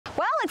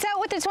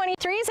the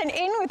 23s and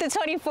in with the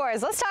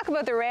 24s. Let's talk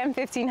about the Ram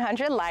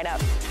 1500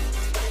 lineup.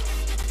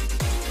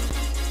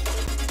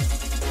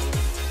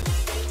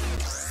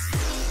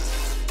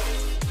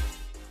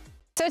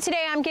 So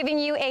today I'm giving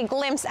you a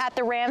glimpse at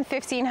the Ram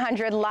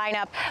 1500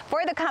 lineup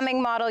for the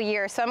coming model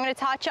year. So I'm going to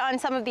touch on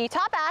some of the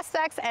top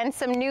aspects and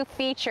some new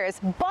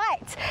features.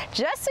 But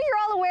just so you're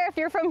all aware, if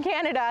you're from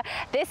Canada,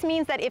 this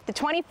means that if the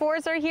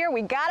 24s are here,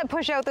 we got to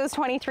push out those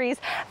 23s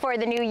for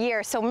the new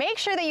year. So make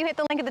sure that you hit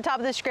the link at the top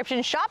of the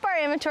description, shop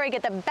our inventory,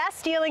 get the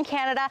best deal in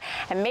Canada,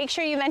 and make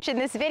sure you mention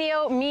this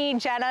video, me,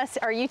 Genna,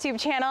 our YouTube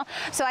channel,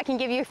 so I can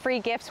give you free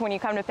gifts when you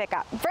come to pick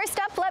up. First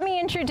up, let me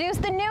introduce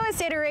the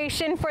newest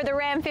iteration for the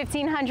Ram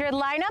 1500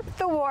 lineup,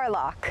 the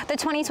Warlock. The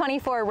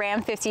 2024 Ram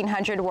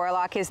 1500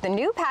 Warlock is the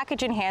new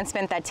package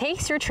enhancement that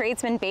takes your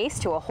tradesman base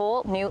to a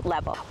whole new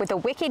level. With a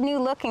wicked new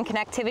look and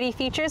connectivity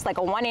features like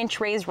a 1-inch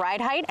raised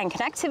ride height and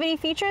connectivity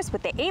features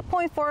with the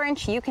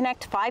 8.4-inch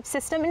Uconnect 5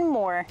 system and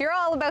more. If you're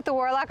all about the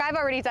Warlock, I've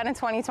already done a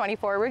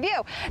 2024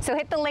 review, so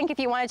hit the link if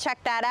you want to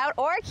check that out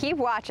or keep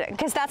watching.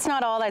 Because that's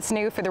not all that's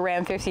new for the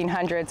Ram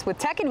 1500s, with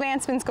tech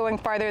advancements going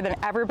farther than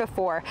ever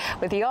before,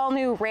 with the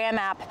all-new Ram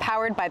app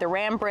powered by the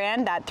Ram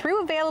brand that,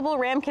 through available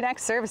Ram Connect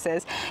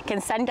services,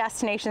 can send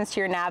destinations to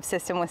your nav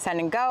system with Send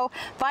and Go,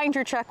 find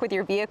your truck with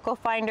your vehicle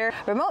finder,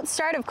 remote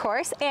start of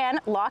course, and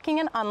locking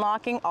and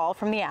unlocking all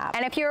from the app.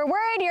 And if you're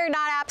worried you're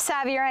not app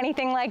savvy or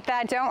anything like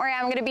that, don't worry,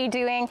 I'm going to be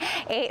doing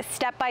a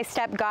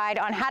step-by-step guide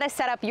on how to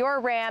set up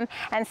your Ram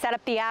and set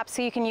up the app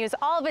so you can use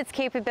all of its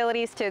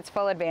capabilities to its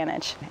full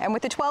advantage. And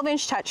with the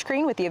 12-inch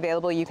touchscreen with the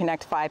available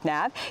Uconnect 5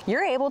 nav,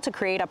 you're able to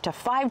create up to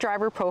 5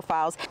 driver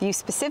profiles, view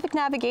specific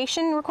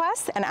navigation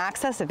requests, and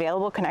access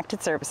available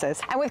connected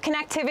services. And with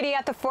connectivity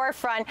at the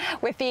forefront,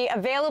 with the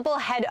available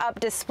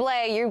head-up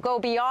display, you go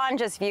beyond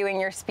just viewing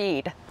your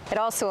speed. It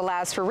also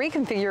allows for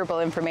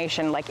reconfigurable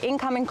information like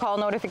incoming call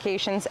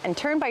notifications and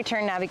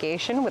turn-by-turn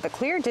navigation with a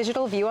clear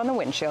digital view on the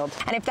windshield.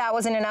 And if that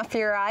wasn't enough for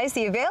your eyes,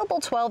 the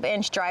available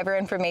 12-inch driver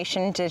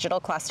information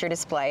digital cluster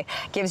display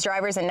gives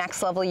drivers a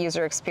next-level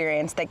user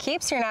experience that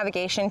keeps your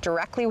navigation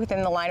directly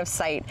within the line of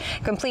sight,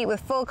 complete with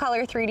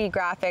full-color 3D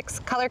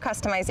graphics, color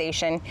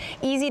customization,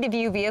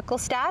 easy-to-view vehicle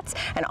stats,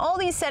 and all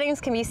these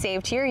settings can be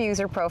saved to your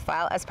user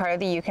profile as part of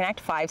the Uconnect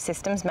 5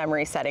 system's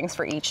memory settings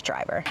for each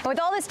driver. And with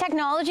all this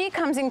technology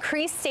comes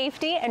increased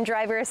safety and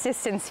driver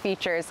assistance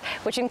features,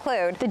 which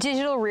include the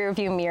digital rear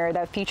view mirror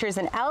that features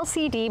an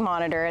LCD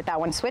monitor that,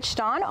 when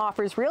switched on,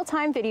 offers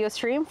real-time video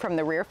stream from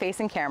the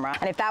rear-facing camera.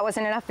 And if that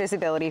wasn't enough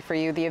visibility for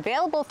you, the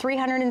available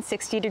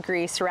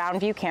 360-degree surround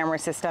view camera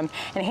system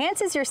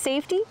enhances your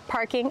safety,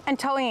 parking, and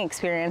towing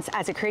experience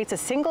as it creates a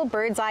single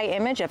bird's eye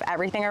image of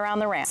everything around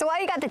the Ram. So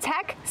while you got the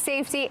tech,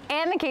 safety,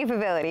 and the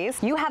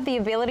capabilities, you have the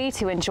ability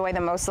to enjoy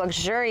the most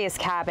luxurious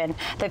cabin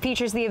that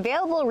features the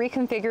available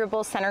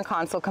reconfigurable center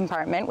console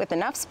compartment with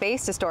enough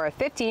space to store a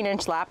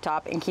 15-inch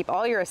laptop and keep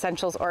all your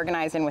essentials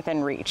organized and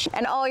within reach.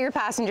 And all your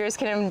passengers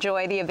can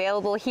enjoy the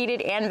available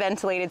heated and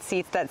ventilated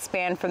seats that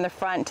span from the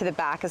front to the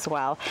back as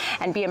well,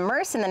 and be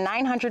immersed in the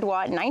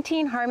 900-watt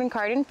 19 Harman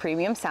Kardon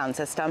premium sound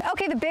system.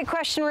 Okay, the big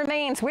question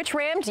remains, which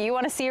Ram do you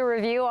want to see a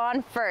review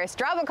on first?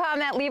 Drop a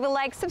comment, leave a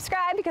like,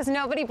 subscribe, because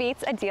nobody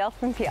beats a deal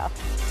from Peel.